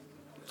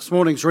This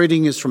morning's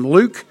reading is from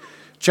Luke,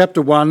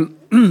 chapter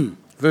 1,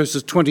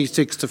 verses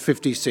 26 to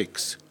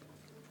 56.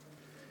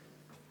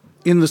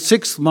 In the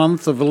 6th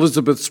month of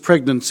Elizabeth's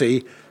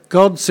pregnancy,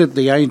 God sent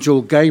the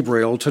angel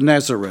Gabriel to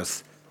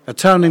Nazareth, a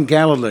town in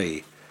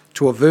Galilee,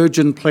 to a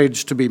virgin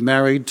pledged to be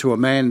married to a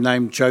man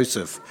named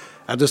Joseph,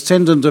 a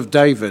descendant of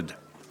David.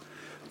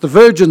 The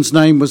virgin's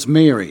name was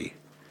Mary.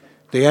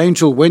 The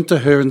angel went to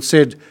her and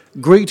said,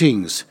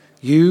 "Greetings,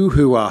 you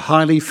who are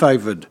highly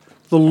favoured.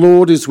 The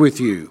Lord is with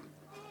you."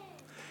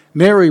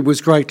 Mary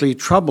was greatly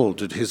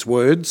troubled at his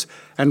words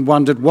and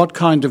wondered what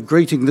kind of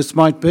greeting this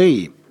might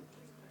be.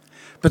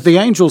 But the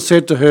angel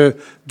said to her,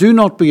 "Do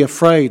not be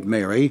afraid,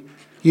 Mary.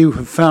 You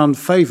have found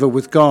favour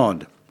with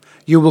God.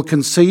 You will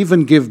conceive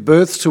and give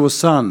birth to a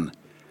son,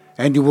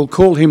 and you will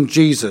call him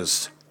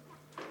Jesus.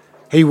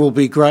 He will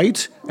be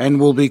great and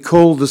will be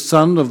called the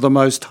Son of the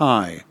Most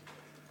High.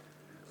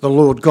 The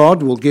Lord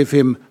God will give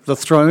him the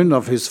throne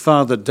of his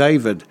father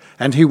David,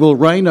 and he will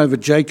reign over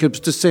Jacob's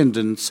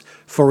descendants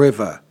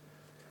forever.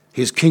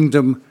 His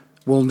kingdom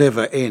will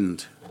never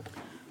end."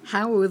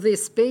 "How will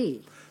this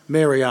be?"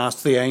 Mary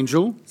asked the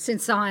angel.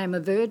 "Since I am a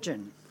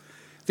virgin."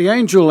 The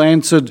angel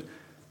answered,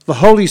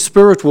 "The Holy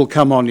Spirit will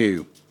come on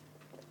you,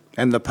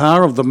 and the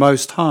power of the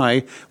Most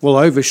High will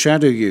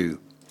overshadow you.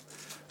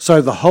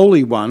 So the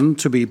Holy One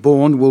to be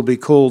born will be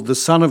called the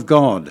Son of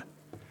God.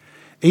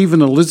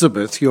 Even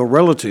Elizabeth, your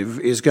relative,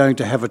 is going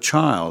to have a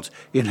child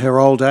in her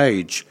old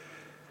age,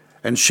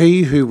 and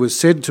she who was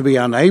said to be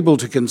unable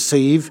to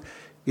conceive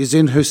is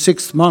in her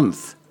 6th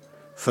month,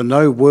 for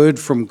no word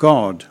from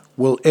God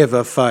will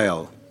ever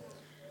fail."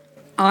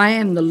 "I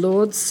am the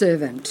Lord's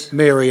servant,"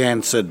 Mary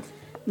answered.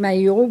 "May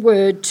your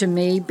word to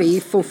me be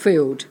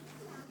fulfilled."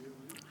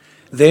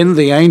 Then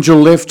the angel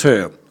left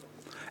her.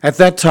 At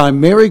that time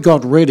Mary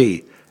got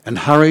ready and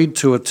hurried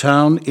to a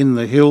town in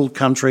the hill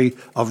country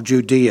of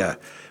Judea,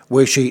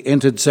 where she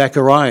entered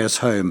Zachariah's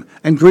home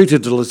and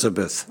greeted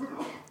Elizabeth.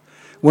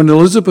 When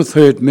Elizabeth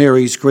heard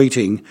Mary's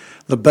greeting,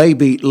 the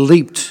baby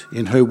leaped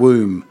in her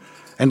womb,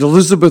 and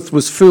Elizabeth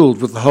was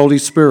filled with the Holy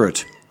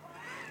Spirit.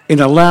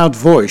 In a loud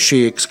voice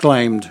she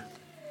exclaimed,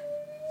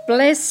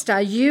 "Blessed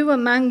are you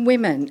among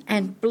women,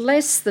 and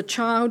blessed the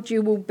child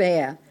you will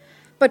bear.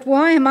 But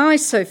why am I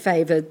so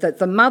favoured that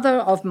the mother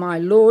of my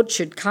Lord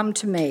should come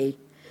to me?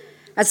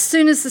 As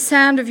soon as the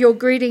sound of your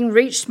greeting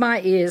reached my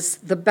ears,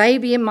 the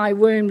baby in my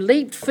womb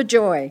leaped for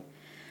joy.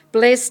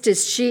 Blessed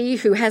is she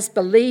who has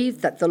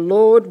believed that the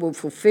Lord will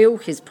fulfil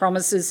his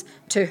promises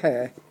to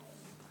her."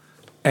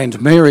 And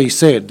Mary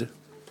said,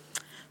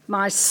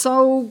 "My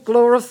soul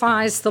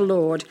glorifies the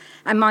Lord,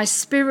 and my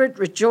spirit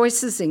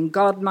rejoices in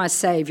God my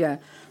Saviour,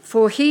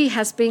 for he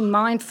has been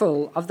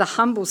mindful of the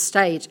humble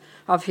state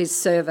of his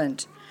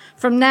servant.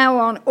 From now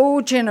on,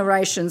 all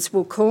generations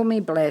will call me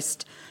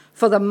blessed,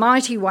 for the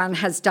Mighty One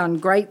has done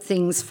great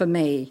things for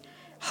me.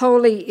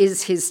 Holy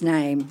is his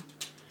name.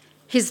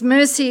 His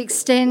mercy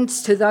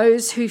extends to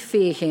those who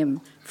fear him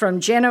from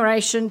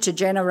generation to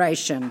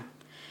generation.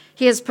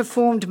 He has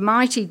performed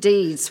mighty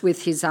deeds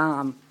with his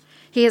arm.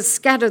 He has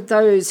scattered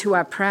those who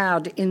are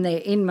proud in their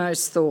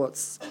inmost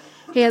thoughts.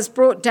 He has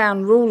brought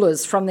down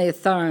rulers from their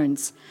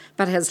thrones,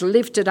 but has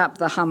lifted up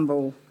the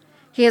humble.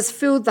 He has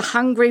filled the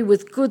hungry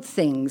with good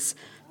things,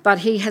 but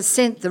he has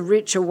sent the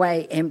rich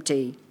away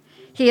empty.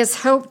 He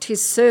has helped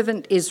his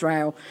servant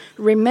Israel,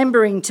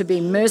 remembering to be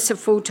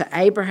merciful to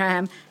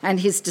Abraham and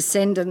his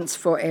descendants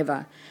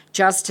forever,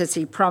 just as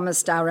he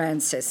promised our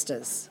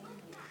ancestors."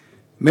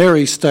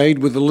 Mary stayed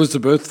with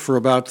Elizabeth for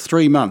about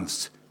 3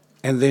 months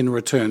and then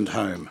returned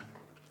home.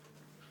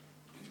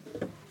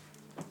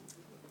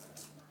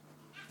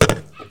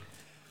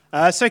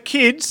 So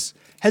kids,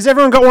 has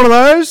everyone got one of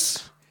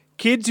those?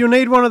 Kids, you'll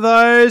need one of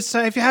those.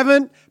 So if you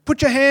haven't,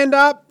 put your hand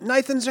up.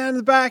 Nathan's down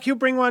the back. He'll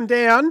bring one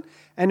down,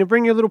 and he'll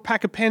bring you a little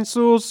pack of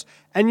pencils.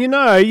 And you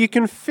can you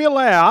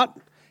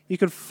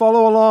can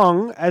follow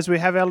along as we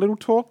have our little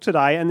talk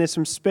today, and there's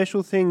some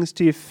special things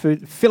to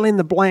fill in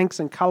the blanks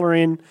and colour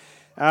in.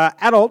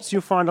 Adults,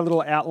 you'll find a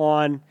little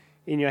outline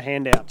in your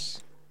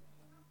handouts.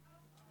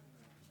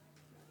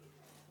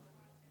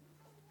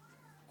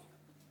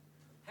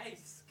 Hey,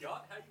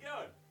 Scott, how you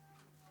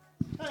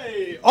going?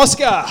 Hey,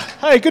 Oscar.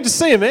 Hey, good to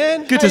see you,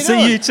 man. Good to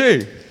see you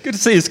too. Good to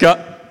see you, Scott.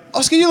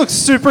 Oscar, you look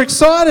super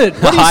excited.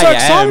 What are you so excited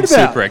about? I am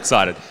super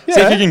excited. Yeah.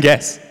 See if you can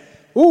guess.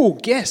 Ooh,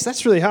 guess.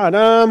 That's really hard.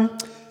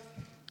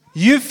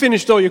 You've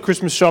finished all your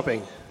Christmas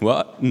shopping.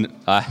 What?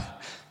 I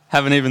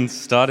haven't even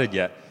started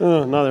yet.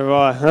 Oh, neither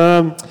have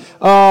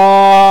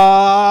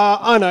I.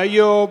 I know,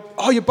 your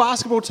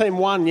basketball team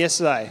won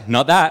yesterday.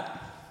 Not that.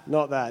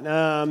 Not that.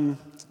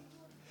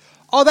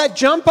 That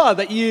jumper,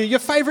 your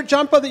favourite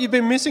jumper that you've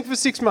been missing for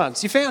 6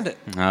 months. You found it.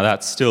 No,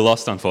 that's still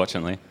lost,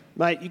 unfortunately.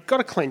 Mate, you've got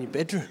to clean your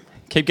bedroom.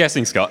 Keep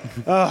guessing, Scott.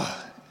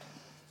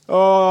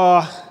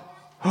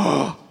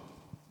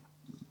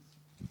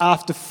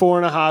 After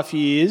 4.5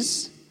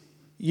 years,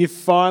 you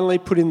finally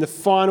put in the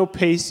final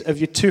piece of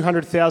your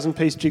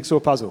 200,000-piece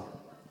jigsaw puzzle.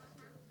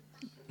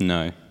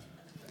 No.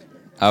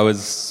 I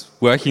was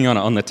working on it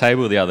on the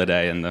table the other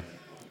day, and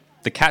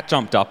the cat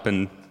jumped up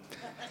and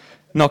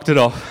knocked it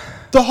off.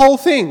 The whole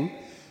thing.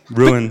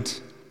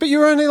 Ruined. But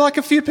you're only like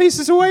a few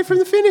pieces away from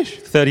the finish.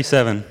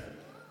 37.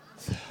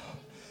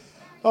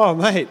 Oh,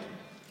 mate.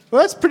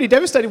 Well, that's pretty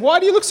devastating. Why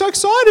do you look so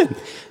excited?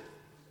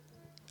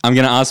 I'm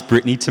going to ask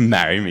Brittany to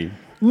marry me.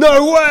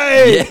 No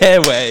way! Yeah,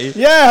 way.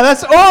 Yeah,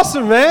 that's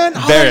awesome, man.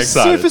 Very that's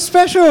excited. Super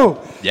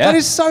special. Yeah. That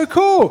is so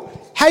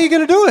cool. How are you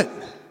going to do it?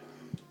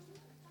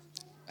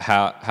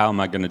 How am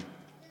I going to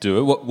do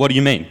it? What do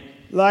you mean?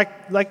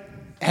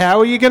 Like, how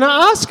are you going to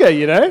ask her,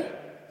 you know?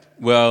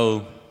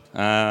 Well,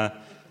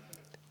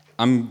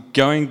 I'm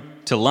going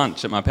to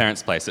lunch at my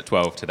parents' place at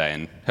 12 today,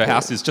 and her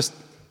house is just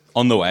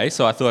on the way,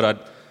 so I thought I'd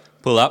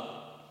pull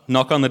up,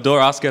 knock on the door,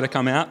 ask her to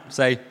come out,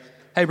 say,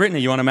 hey, Brittany,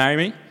 you want to marry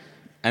me?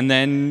 And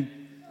then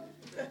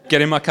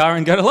get in my car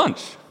and go to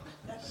lunch.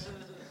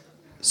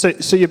 So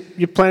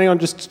you're planning on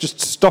just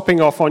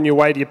stopping off on your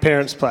way to your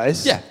parents'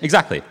 place? Yeah,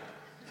 exactly.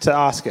 To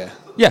ask her?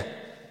 Yeah.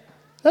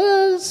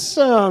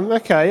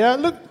 Okay.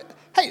 Look,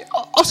 hey,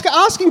 Oscar,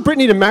 asking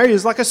Brittany to marry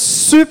is like a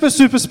super,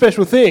 super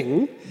special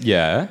thing.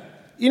 Yeah.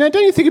 You know,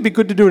 don't you think it'd be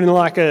good to do it in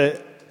like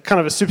a kind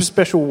of a super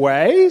special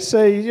way?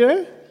 So, you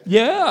know?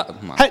 Yeah,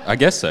 Hey, I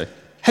guess so.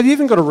 Have you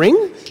even got a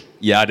ring?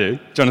 Yeah, I do. Do you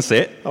want to see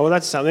it? Oh, well,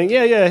 that's something.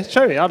 Yeah,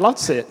 show me. I'd love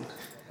to see it.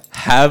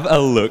 Have a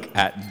look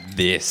at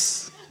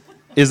this.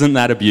 Isn't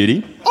that a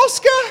beauty?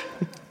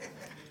 Oscar!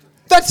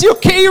 That's your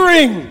key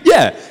ring!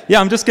 Yeah,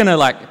 I'm just going to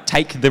like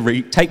take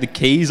the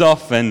keys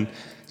off and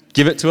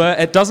give it to her.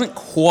 It doesn't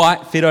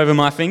quite fit over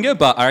my finger,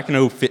 but I reckon it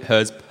will fit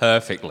hers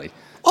perfectly.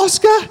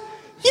 Oscar,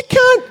 you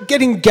can't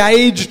get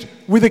engaged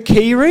with a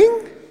key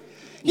ring.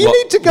 You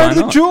need to go to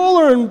the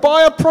jeweler and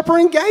buy a proper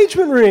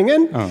engagement ring.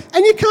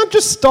 And you can't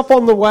just stop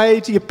on the way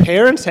to your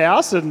parents'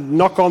 house and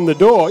knock on the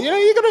door. You know,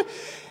 you got to...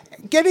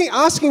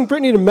 Asking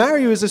Brittany to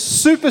marry you is a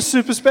super,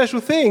 super special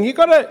thing. You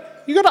got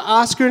to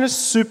ask her in a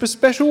super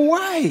special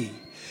way.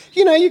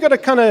 You know, you got to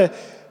kind of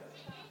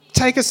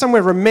take her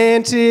somewhere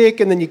romantic,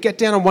 and then you get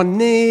down on one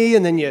knee,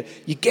 and then you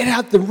get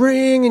out the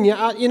ring, and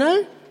you know,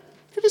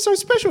 you do something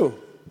special.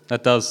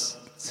 That does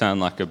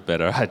sound like a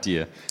better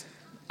idea.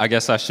 I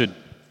guess I should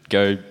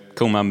go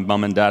call my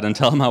mum and dad and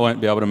tell them I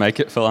won't be able to make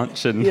it for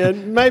lunch. And yeah,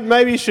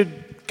 maybe you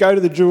should go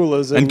to the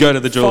jewellers and go to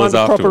the jewellers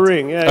find a proper afterwards.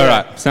 ring. Yeah, all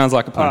right, sounds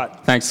like a plan. All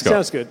right. Thanks, Scott.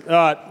 Sounds good. All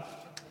right,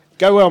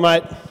 go well,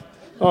 mate.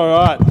 All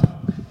right,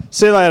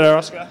 see you later,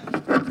 Oscar.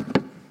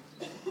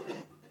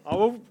 Oh,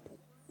 well,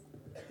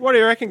 what do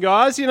you reckon,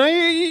 guys? You know,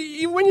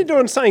 you, when you're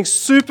doing something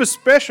super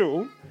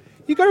special,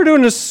 you got to do it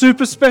in a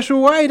super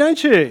special way,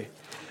 don't you?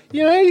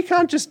 You know, you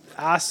can't just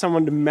ask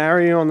someone to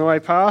marry you on the way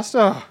past.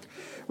 Oh.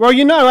 Well,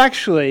 you know,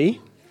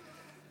 actually,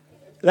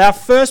 our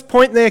first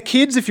point there,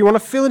 kids, if you want to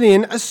fill it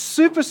in, a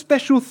super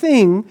special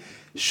thing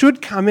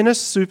should come in a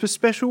super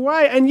special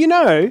way. And you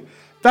know,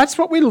 that's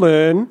what we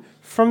learn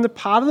from the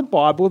part of the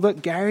Bible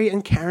that Gary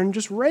and Karen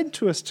just read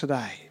to us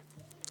today.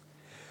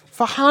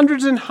 For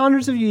hundreds and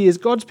hundreds of years,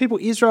 God's people,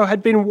 Israel,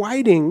 had been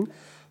waiting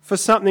for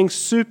something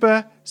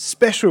super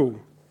special.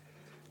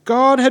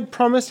 God had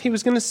promised he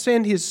was going to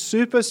send his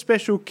super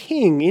special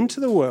king into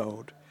the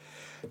world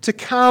to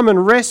come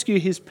and rescue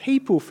his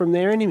people from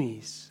their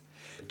enemies,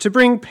 to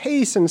bring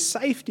peace and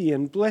safety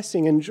and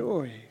blessing and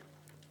joy.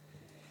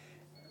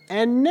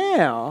 And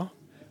now,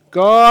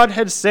 God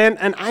had sent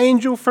an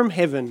angel from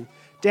heaven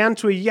down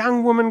to a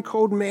young woman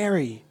called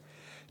Mary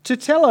to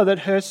tell her that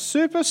her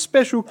super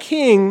special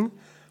king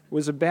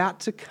was about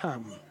to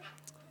come.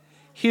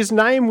 His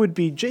name would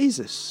be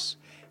Jesus.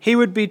 He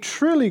would be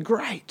truly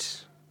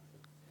great.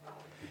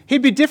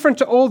 He'd be different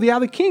to all the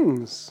other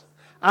kings.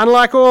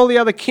 Unlike all the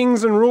other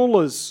kings and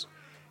rulers,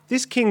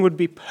 this king would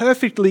be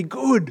perfectly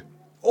good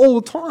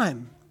all the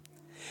time.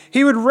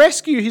 He would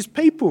rescue his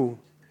people.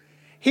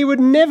 He would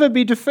never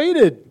be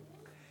defeated.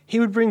 He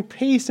would bring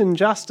peace and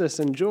justice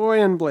and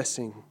joy and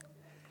blessing.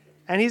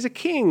 And he's a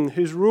king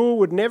whose rule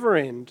would never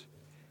end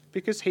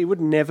because he would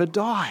never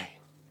die.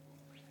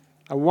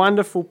 A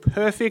wonderful,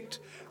 perfect,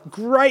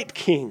 great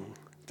king,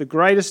 the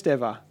greatest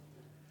ever.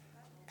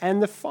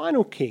 And the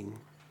final king,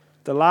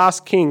 the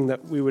last king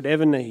that we would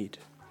ever need.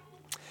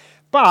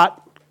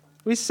 But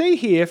we see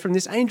here from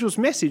this angel's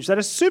message that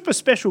a super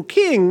special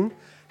king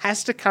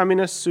has to come in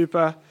a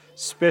super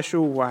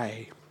special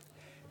way.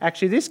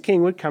 Actually, this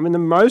king would come in the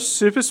most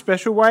super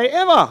special way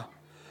ever.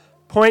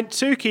 Point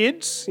 2,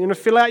 kids. You want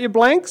to fill out your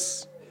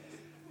blanks?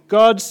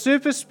 God's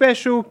super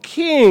special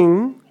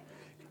king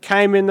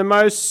came in the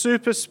most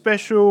super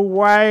special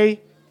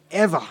way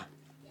ever.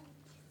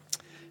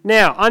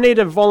 Now, I need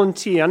a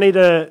volunteer. I need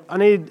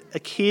a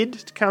kid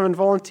to come and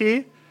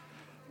volunteer.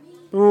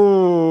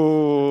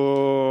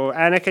 Ooh,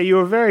 Annika, you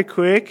were very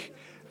quick.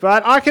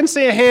 But I can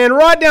see a hand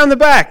right down the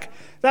back.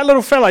 That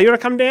little fella, you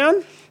want to come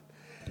down?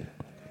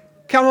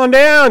 Come on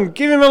down.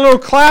 Give him a little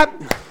clap.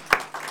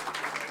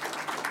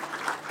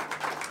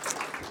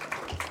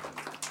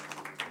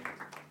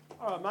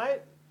 All right,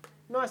 mate.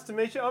 Nice to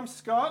meet you. I'm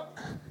Scott.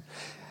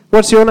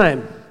 What's your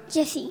name?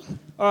 Jessie.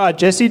 All right,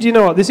 Jessie, do you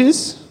know what this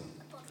is?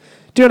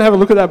 Do you want to have a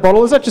look at that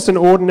bottle? Is that just an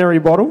ordinary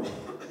bottle?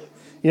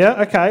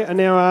 Yeah, okay. And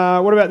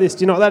now, what about this?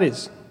 Do you know what that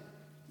is?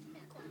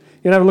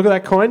 You want to have a look at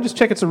that coin? Just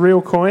check it's a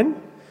real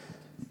coin.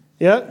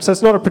 Yeah? So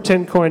it's not a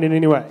pretend coin in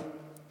any way?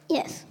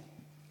 Yes.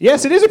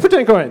 Yes, it is a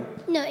pretend coin.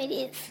 No, it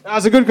is.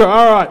 That's a good coin.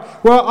 All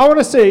right. Well, I want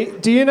to see,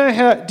 do you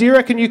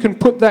reckon you can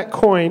put that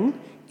coin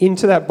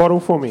into that bottle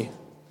for me?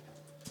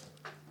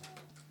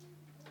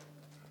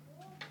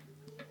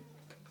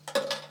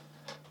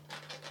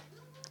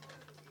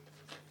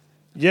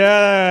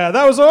 Yeah,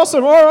 that was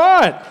awesome. All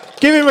right.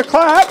 Give him a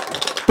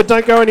clap, but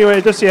don't go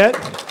anywhere just yet.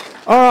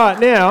 All right,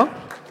 now,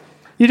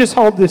 you just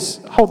hold this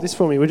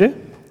for me, would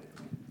you?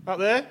 Up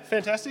there.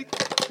 Fantastic.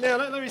 Now,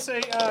 let me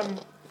see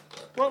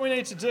what we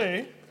need to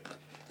do.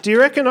 Do you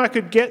reckon I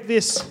could get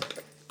this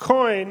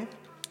coin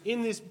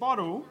in this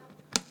bottle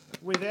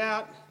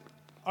without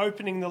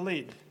opening the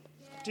lid?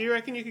 Do you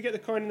reckon you could get the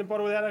coin in the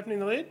bottle without opening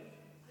the lid?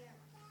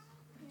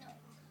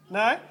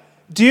 No?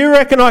 Do you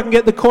reckon I can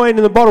get the coin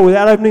in the bottle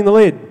without opening the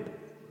lid?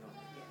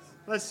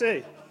 Let's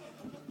see.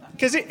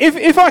 Because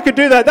if I could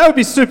do that, that would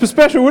be super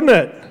special, wouldn't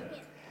it?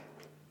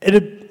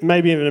 It'd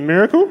maybe even a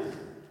miracle.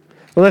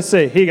 Well, let's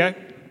see. Here you go.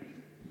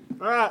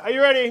 All right, are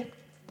you ready?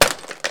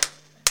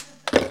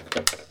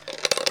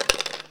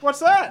 What's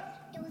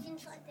that? It was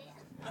inside there.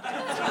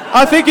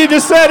 I think you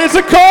just said it's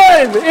a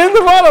coin in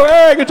the bottle.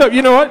 Hey, good job.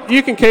 You know what?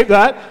 You can keep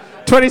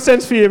that. 20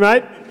 cents for you,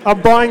 mate.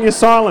 I'm buying your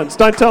silence.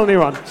 Don't tell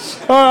anyone.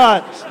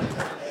 All right.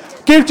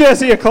 Give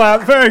Jesse a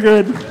clap. Very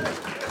good.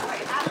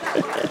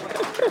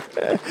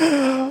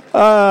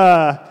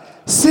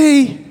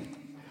 See,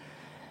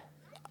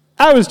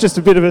 that was just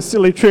a bit of a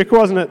silly trick,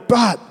 wasn't it?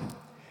 But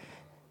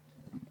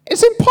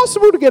it's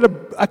impossible to get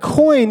a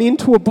coin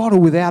into a bottle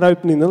without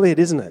opening the lid,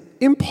 isn't it?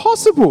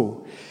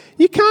 Impossible.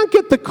 You can't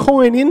get the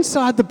coin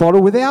inside the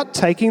bottle without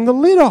taking the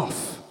lid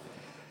off.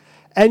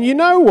 And you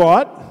know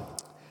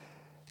what?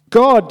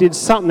 God did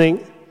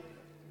something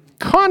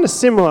kind of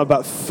similar,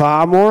 but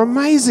far more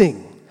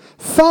amazing.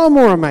 Far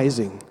more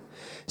amazing.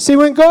 See,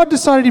 when God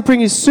decided to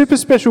bring his super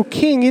special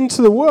king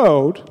into the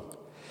world,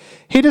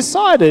 he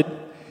decided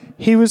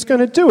he was going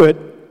to do it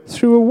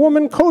through a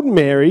woman called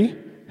Mary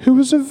who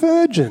was a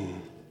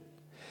virgin.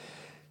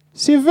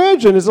 See, a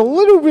virgin is a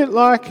little bit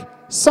like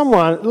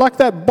someone, like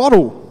that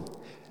bottle.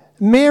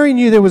 Mary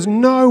knew there was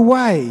no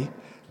way,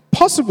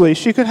 possibly,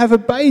 she could have a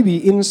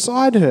baby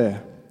inside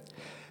her.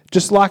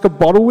 Just like a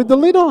bottle with the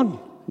lid on.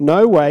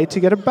 No way to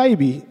get a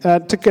baby,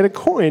 to get a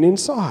coin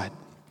inside.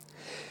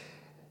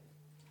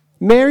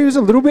 Mary was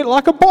a little bit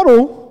like a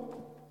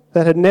bottle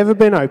that had never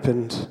been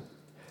opened.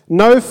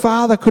 No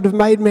father could have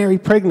made Mary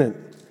pregnant.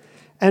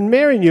 And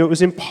Mary knew it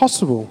was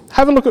impossible.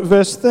 Have a look at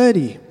verse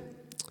 30.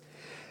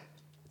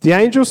 The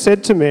angel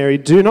said to Mary,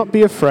 "Do not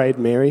be afraid,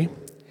 Mary.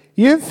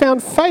 You have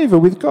found favour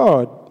with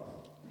God.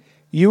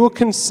 You will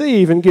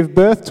conceive and give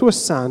birth to a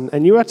son,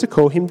 and you are to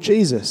call him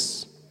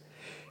Jesus.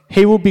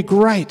 He will be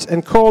great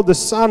and called the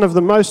Son of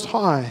the Most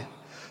High.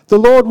 The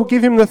Lord will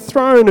give him the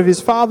throne of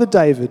his father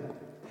David.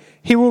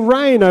 He will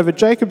reign over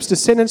Jacob's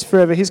descendants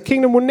forever. His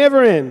kingdom will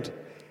never end."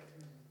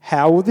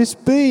 "How will this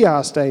be?"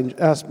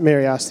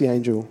 Mary asked the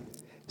angel.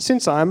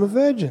 "Since I am a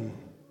virgin."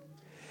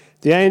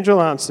 The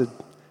angel answered,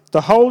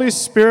 "The Holy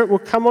Spirit will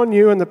come on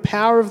you, and the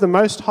power of the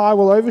Most High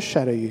will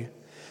overshadow you.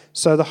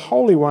 So the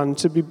Holy One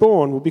to be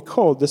born will be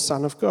called the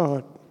Son of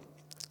God."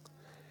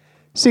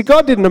 See,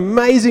 God did an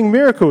amazing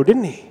miracle,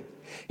 didn't he?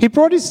 He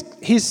brought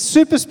his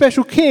super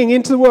special king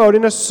into the world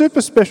in a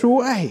super special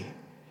way.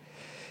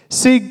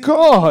 See,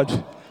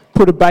 God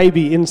put a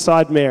baby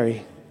inside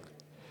Mary.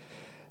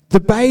 The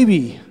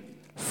baby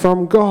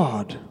from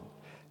God.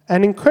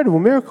 An incredible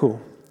miracle.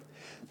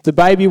 The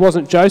baby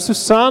wasn't Joseph's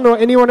son or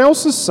anyone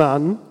else's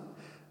son.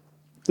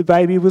 The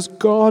baby was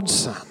God's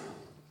son.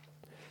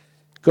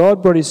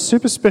 God brought his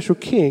super special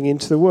king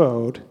into the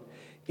world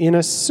in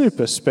a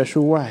super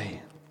special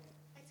way.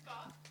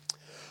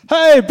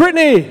 Hey,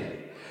 Brittany!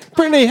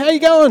 Brittany, how you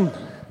going?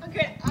 I'm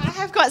good. I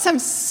have got some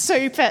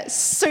super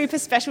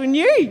special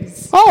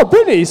news. Oh,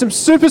 Brittany, some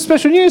super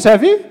special news,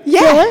 have you?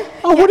 Yeah. Really?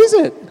 Oh, Yeah. What is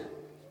it?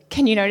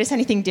 Can you notice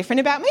anything different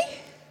about me?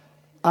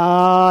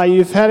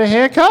 You've had a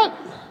haircut?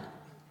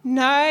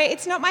 No,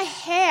 it's not my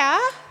hair.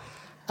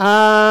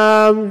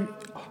 I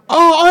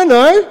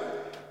know.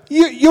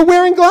 You're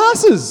wearing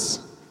glasses.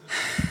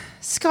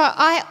 Scott,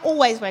 I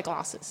always wear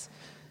glasses.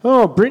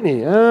 Oh,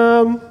 Brittany.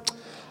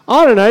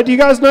 I don't know. Do you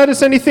guys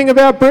notice anything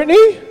about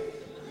Brittany?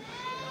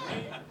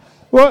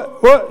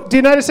 What? Do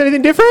you notice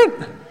anything different?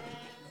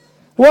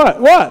 What?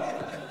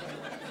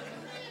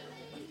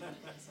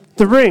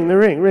 The ring.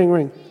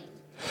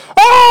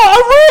 Oh,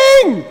 a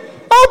ring!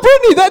 Oh,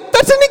 Brittany,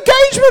 that's an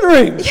engagement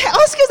ring. Yeah,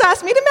 Oscar's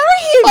asked me to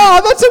marry him.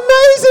 Oh, that's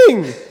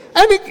amazing.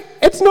 And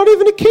it's not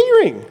even a key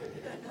ring.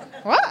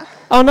 What?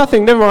 Oh,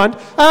 nothing. Never mind.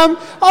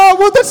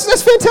 Well,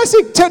 that's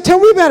fantastic. Tell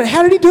me about it.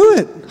 How did he do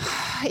it?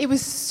 It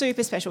was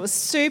super special. It was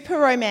super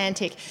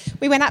romantic.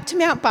 We went up to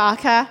Mount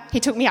Barker.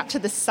 He took me up to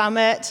the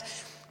summit.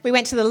 We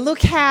went to the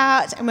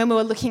lookout, and when we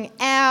were looking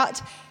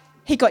out,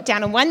 he got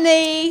down on one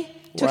knee,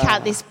 took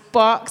out this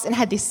box, and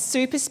had this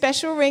super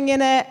special ring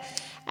in it.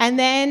 And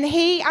then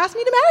he asked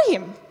me to marry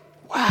him.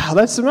 Wow,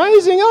 that's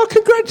amazing. Oh,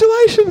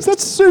 congratulations.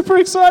 That's super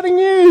exciting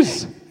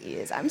news.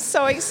 Yes, I'm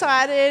so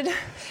excited.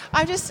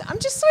 I'm just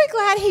so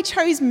glad he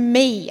chose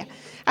me.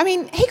 I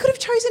mean, he could have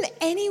chosen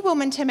any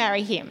woman to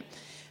marry him,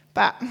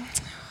 but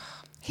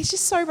he's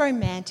just so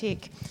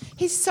romantic.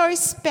 He's so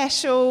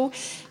special.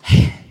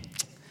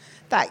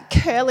 That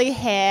curly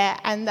hair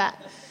and that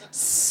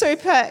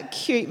super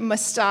cute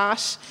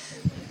moustache.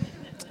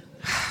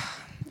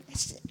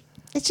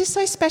 It's just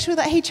so special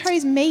that he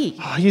chose me.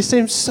 Oh, you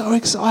seem so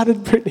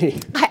excited, Brittany.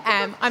 I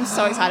am. I'm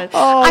so excited.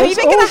 Oh, I'm that's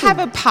even going to awesome. have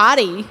a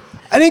party.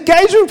 An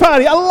engagement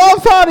party. I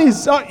love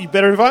parties. Oh, you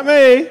better invite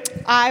me.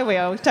 I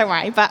will. Don't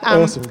worry. But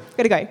Awesome.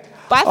 Got to go.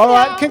 Bye for All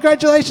now. right,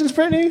 congratulations,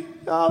 Brittany.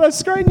 Oh,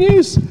 that's great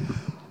news.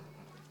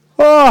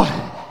 Oh,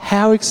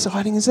 how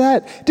exciting is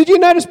that? Did you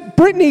notice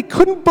Brittany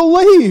couldn't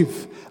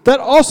believe that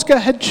Oscar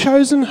had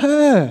chosen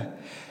her?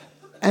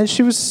 And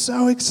she was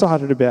so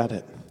excited about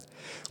it.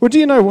 Well, do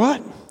you know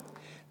what?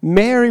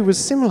 Mary was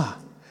similar.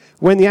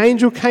 When the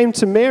angel came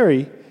to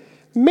Mary,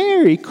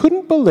 Mary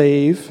couldn't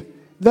believe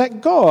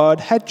that God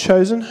had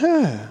chosen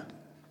her.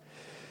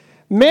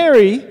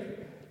 Mary,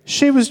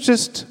 she was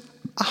just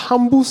a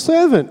humble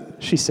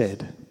servant, she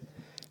said.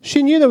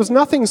 She knew there was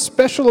nothing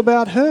special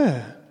about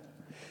her.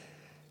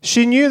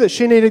 She knew that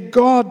she needed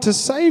God to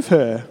save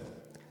her.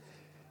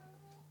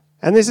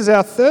 And this is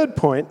our third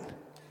point,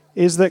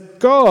 is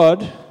that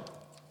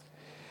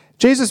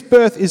Jesus'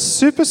 birth is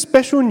super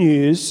special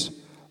news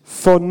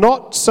for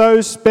not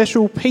so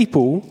special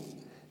people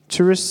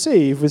to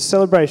receive with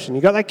celebration.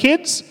 You got that,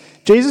 kids?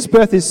 Jesus'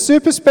 birth is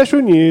super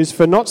special news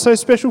for not so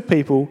special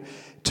people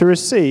to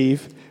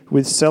receive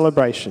with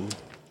celebration.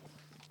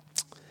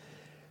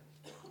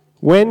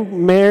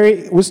 When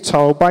Mary was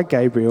told by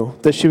Gabriel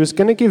that she was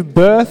going to give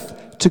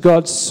birth to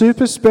God's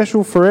super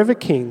special forever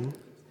king,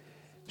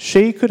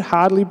 she could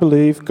hardly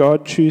believe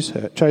God chose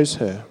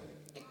her.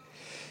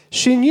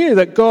 She knew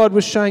that God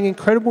was showing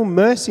incredible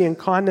mercy and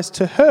kindness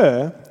to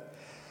her,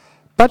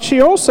 but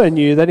she also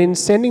knew that in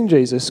sending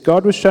Jesus,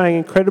 God was showing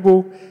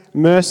incredible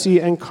mercy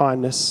and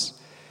kindness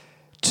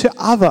to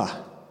other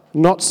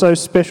not so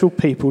special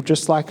people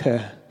just like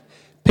her.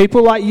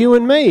 People like you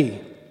and me.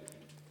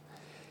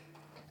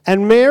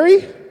 And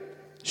Mary,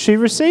 she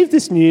received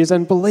this news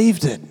and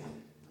believed it.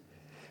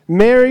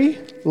 Mary,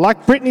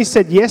 like Brittany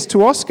said yes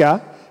to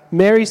Oscar,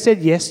 Mary said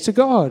yes to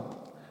God.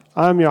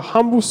 I am your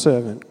humble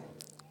servant.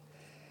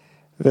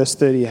 Verse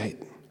 38.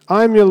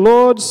 I am your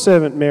Lord's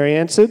servant, Mary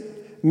answered.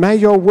 May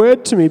your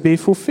word to me be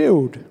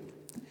fulfilled.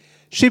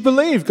 She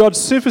believed God's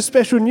super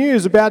special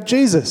news about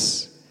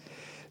Jesus.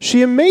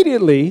 She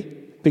immediately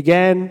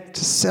began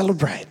to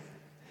celebrate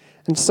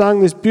and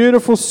sung this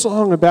beautiful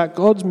song about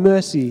God's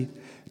mercy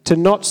to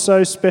not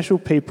so special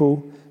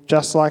people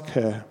just like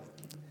her.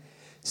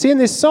 See, in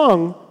this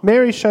song,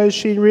 Mary shows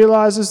she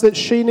realizes that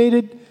she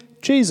needed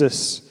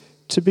Jesus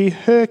to be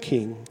her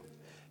king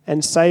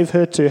and save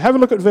her too. Have a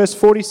look at verse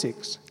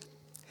 46.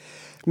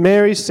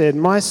 Mary said,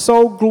 my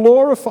soul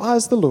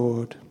glorifies the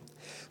Lord.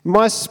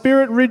 My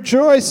spirit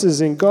rejoices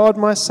in God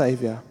my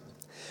Saviour,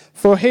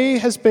 for he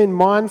has been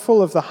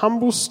mindful of the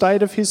humble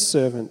state of his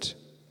servant.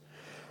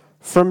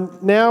 From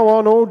now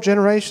on all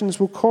generations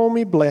will call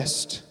me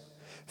blessed,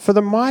 for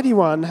the Mighty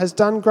One has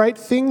done great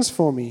things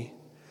for me.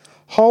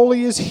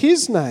 Holy is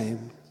his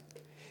name.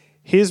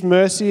 His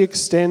mercy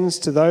extends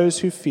to those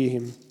who fear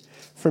him,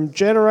 from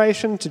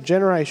generation to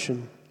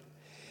generation.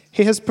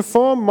 He has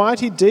performed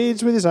mighty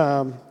deeds with his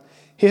arm.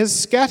 He has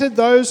scattered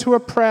those who are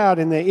proud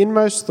in their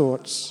inmost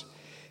thoughts.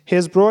 He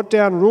has brought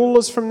down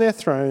rulers from their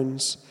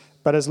thrones,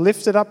 but has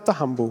lifted up the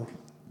humble.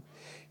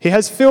 He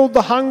has filled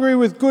the hungry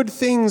with good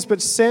things,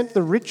 but sent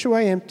the rich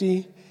away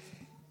empty.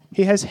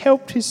 He has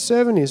helped his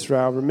servant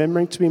Israel,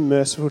 remembering to be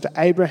merciful to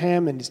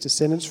Abraham and his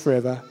descendants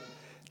forever,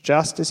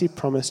 just as he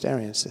promised our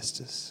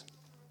ancestors.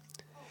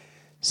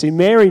 See,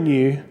 Mary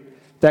knew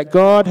that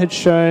God had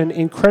shown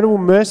incredible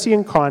mercy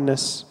and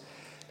kindness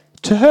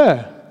to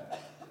her,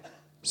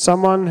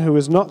 someone who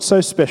was not so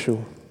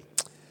special.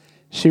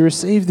 She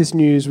received this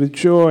news with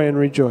joy and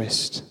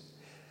rejoiced.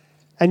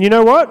 And you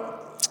know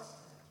what?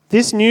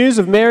 This news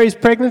of Mary's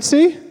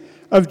pregnancy,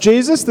 of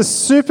Jesus, the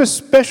super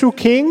special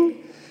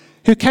king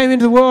who came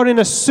into the world in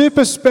a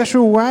super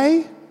special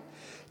way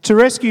to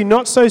rescue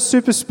not so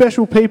super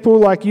special people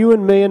like you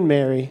and me and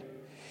Mary,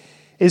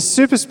 is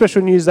super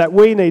special news that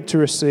we need to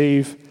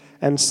receive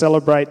and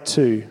celebrate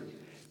too,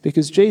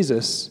 because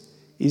Jesus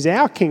is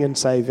our King and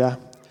Saviour,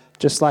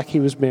 just like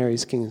he was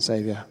Mary's King and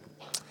Saviour.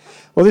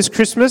 Well, this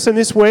Christmas and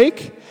this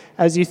week,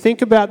 as you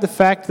think about the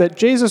fact that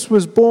Jesus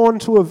was born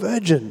to a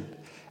virgin,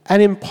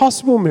 an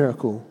impossible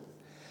miracle,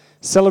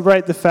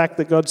 celebrate the fact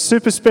that God's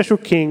super special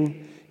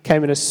King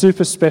came in a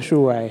super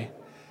special way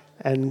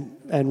and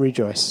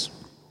rejoice.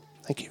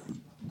 Thank you.